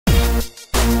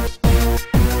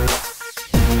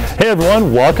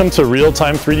everyone, welcome to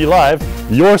Real-Time 3D Live,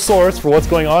 your source for what's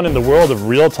going on in the world of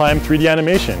real-time 3D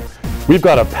animation. We've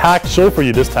got a packed show for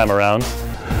you this time around.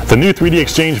 The new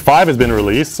 3DXchange5 has been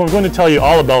released, so I'm going to tell you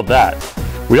all about that.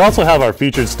 We also have our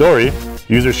featured story,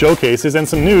 user showcases, and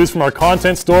some news from our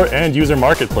content store and user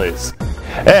marketplace.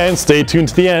 And stay tuned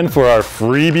to the end for our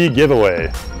freebie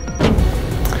giveaway.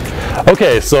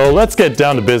 Okay, so let's get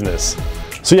down to business.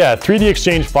 So yeah,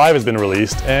 3DXchange5 has been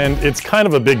released, and it's kind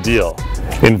of a big deal.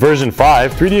 In version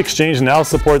 5, 3DXchange now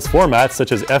supports formats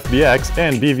such as FBX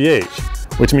and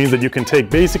BVH, which means that you can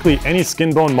take basically any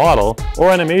skin bone model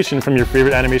or animation from your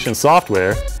favorite animation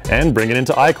software and bring it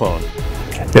into iClone.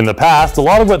 In the past, a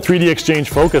lot of what 3DXchange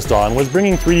focused on was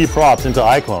bringing 3D props into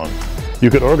iClone. You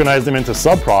could organize them into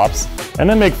subprops and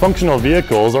then make functional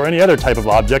vehicles or any other type of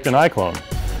object in iClone.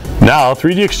 Now,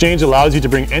 3DXchange allows you to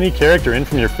bring any character in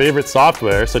from your favorite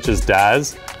software such as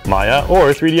DAZ, Maya,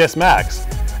 or 3ds Max,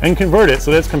 and convert it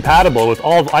so that it's compatible with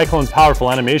all of iClone's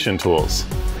powerful animation tools.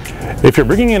 If you're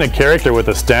bringing in a character with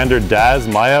a standard DAZ,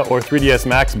 Maya, or 3ds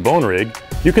Max bone rig,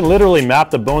 you can literally map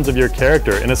the bones of your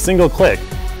character in a single click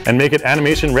and make it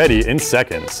animation ready in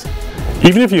seconds.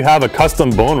 Even if you have a custom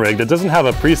bone rig that doesn't have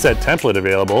a preset template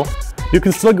available, you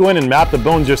can still go in and map the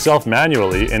bones yourself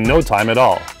manually in no time at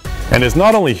all. And it's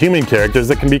not only human characters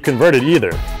that can be converted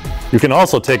either. You can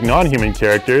also take non-human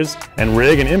characters and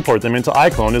rig and import them into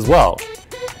iClone as well.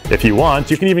 If you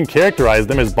want, you can even characterize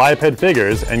them as biped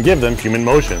figures and give them human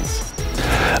motions.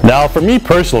 Now, for me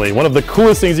personally, one of the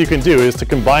coolest things you can do is to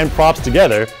combine props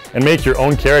together and make your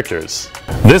own characters.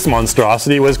 This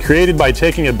monstrosity was created by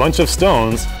taking a bunch of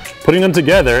stones, putting them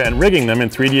together and rigging them in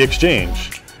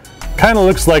 3DXchange. Kinda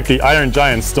looks like the Iron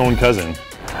Giant's stone cousin.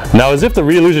 Now, as if the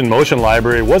Reallusion motion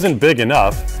library wasn't big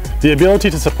enough, the ability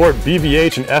to support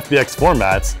BVH and FBX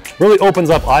formats really opens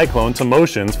up iClone to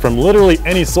motions from literally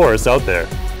any source out there.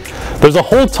 There's a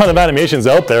whole ton of animations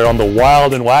out there on the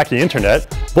wild and wacky internet,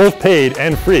 both paid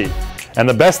and free. And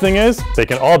the best thing is, they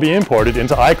can all be imported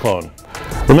into iClone.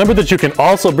 Remember that you can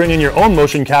also bring in your own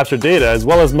motion capture data as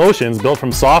well as motions built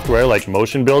from software like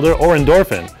Motion Builder or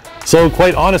Endorphin. So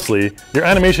quite honestly, your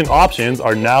animation options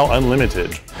are now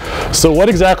unlimited. So what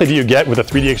exactly do you get with a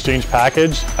 3DXchange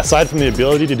package, aside from the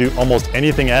ability to do almost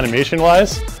anything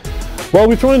animation-wise? Well,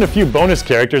 we've thrown in a few bonus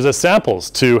characters as samples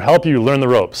to help you learn the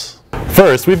ropes.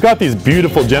 First, we've got these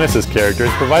beautiful Genesis characters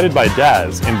provided by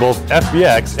DAZ in both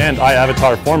FBX and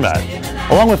iAvatar format,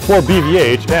 along with 4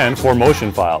 BVH and 4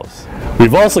 motion files.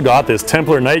 We've also got this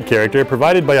Templar Knight character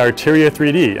provided by Arteria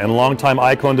 3D and longtime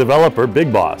iClone developer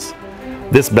Big Boss.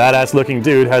 This badass looking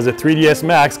dude has a 3ds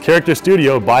Max Character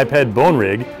Studio biped bone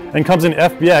rig and comes in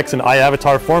FBX and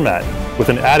iAvatar format with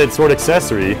an added sword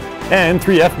accessory and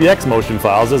 3 FBX motion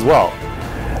files as well.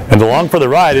 And along for the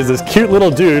ride is this cute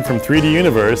little dude from 3D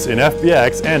Universe in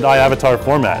FBX and iAvatar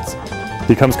formats.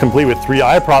 He comes complete with 3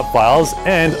 iProp files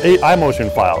and 8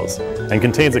 iMotion files and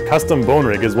contains a custom bone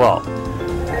rig as well.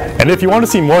 And if you want to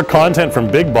see more content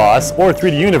from Big Boss or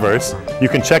 3D Universe, you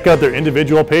can check out their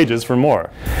individual pages for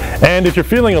more. And if you're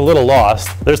feeling a little lost,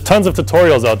 there's tons of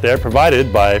tutorials out there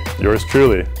provided by yours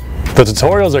truly. The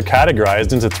tutorials are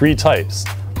categorized into 3 types.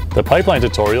 The pipeline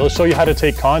tutorials show you how to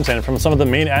take content from some of the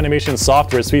main animation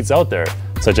software suites out there,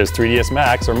 such as 3ds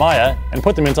Max or Maya, and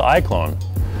put them into iClone.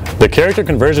 The character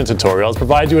conversion tutorials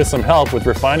provide you with some help with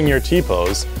refining your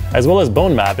T-pose, as well as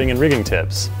bone mapping and rigging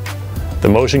tips. The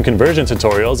motion conversion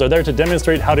tutorials are there to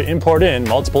demonstrate how to import in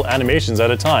multiple animations at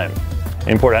a time,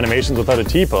 import animations without a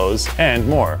T-pose, and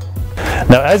more.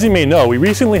 Now, as you may know, we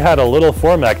recently had a little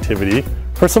forum activity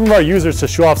for some of our users to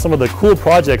show off some of the cool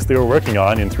projects they were working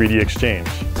on in 3DXchange.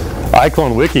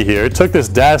 iClone Wiki here took this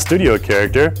DAZ Studio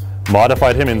character,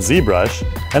 modified him in ZBrush,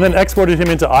 and then exported him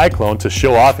into iClone to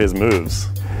show off his moves.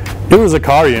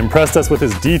 Zakari impressed us with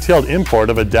his detailed import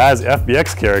of a DAZ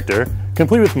FBX character,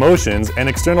 complete with motions and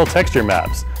external texture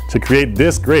maps, to create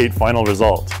this great final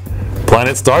result.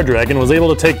 Planet Star Dragon was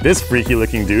able to take this freaky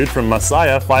looking dude from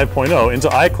Messiah 5.0 into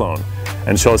iClone,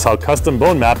 and shows how custom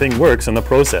bone mapping works in the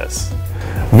process.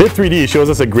 Vit3D shows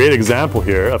us a great example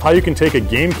here of how you can take a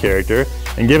game character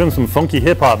and give him some funky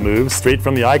hip-hop moves straight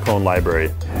from the iClone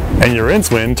library. And your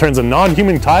Rinswin turns a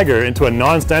non-human tiger into a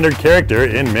non-standard character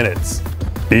in minutes.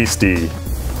 Beastie.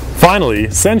 Finally,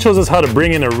 Sen shows us how to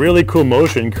bring in a really cool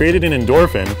motion created in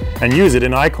Endorphin and use it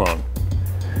in iClone.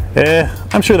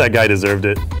 I'm sure that guy deserved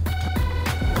it.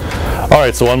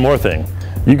 Alright, so one more thing.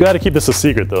 You gotta keep this a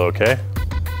secret though, okay?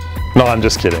 No, I'm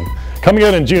just kidding. Coming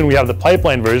out in June, we have the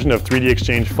pipeline version of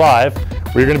 3DXchange5,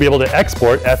 where you're going to be able to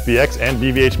export FBX and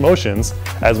BVH motions,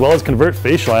 as well as convert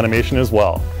facial animation as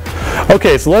well.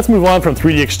 Okay, so let's move on from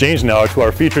 3DXchange now to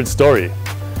our featured story.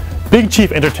 Big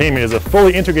Chief Entertainment is a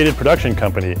fully integrated production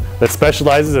company that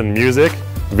specializes in music,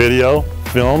 video,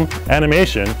 film,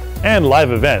 animation, and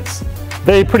live events.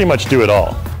 They pretty much do it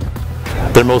all.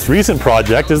 Their most recent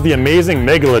project is the amazing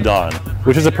Megalodon,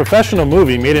 which is a professional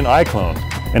movie made in iClone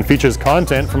and features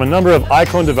content from a number of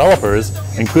iClone developers,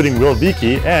 including Will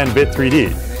Vicky and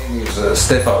Bit3D. My name is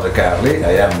Stefano De Carli.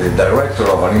 I am the director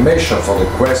of animation for the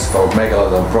Quest for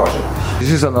Megalodon project.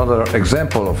 This is another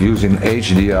example of using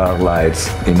HDR lights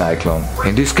in iClone.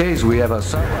 In this case, we have a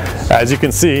sunrise. As you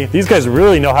can see, these guys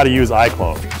really know how to use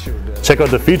iClone. Check out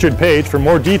the featured page for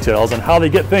more details on how they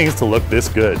get things to look this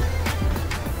good.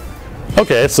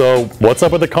 Okay, so what's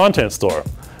up with the content store?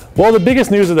 Well, the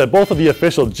biggest news is that both of the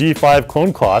official G5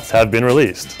 clone cloths have been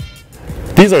released.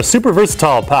 These are super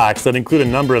versatile packs that include a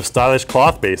number of stylish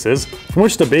cloth bases from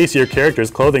which to base your character's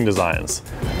clothing designs.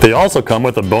 They also come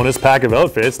with a bonus pack of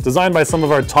outfits designed by some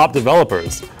of our top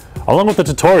developers, along with a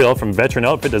tutorial from veteran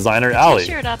outfit designer Ali,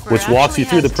 which walks you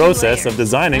through the process of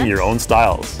designing your own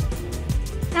styles.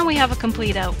 And we have a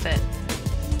complete outfit.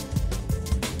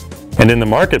 And in the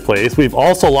marketplace, we've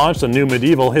also launched a new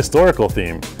medieval historical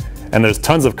theme, and there's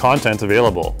tons of content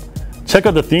available. Check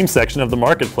out the theme section of the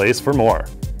marketplace for more.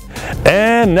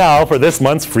 And now for this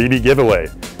month's freebie giveaway.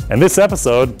 In this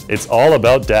episode, it's all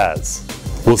about Daz.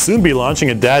 We'll soon be launching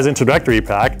a Daz introductory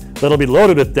pack that'll be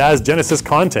loaded with Daz Genesis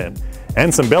content,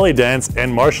 and some belly dance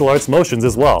and martial arts motions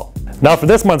as well. Now for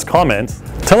this month's comment,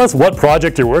 tell us what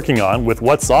project you're working on with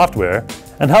what software,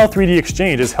 and how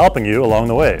 3DXchange is helping you along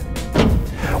the way.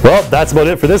 Well, that's about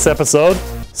it for this episode.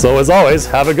 So as always,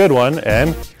 have a good one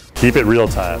and keep it real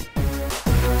time.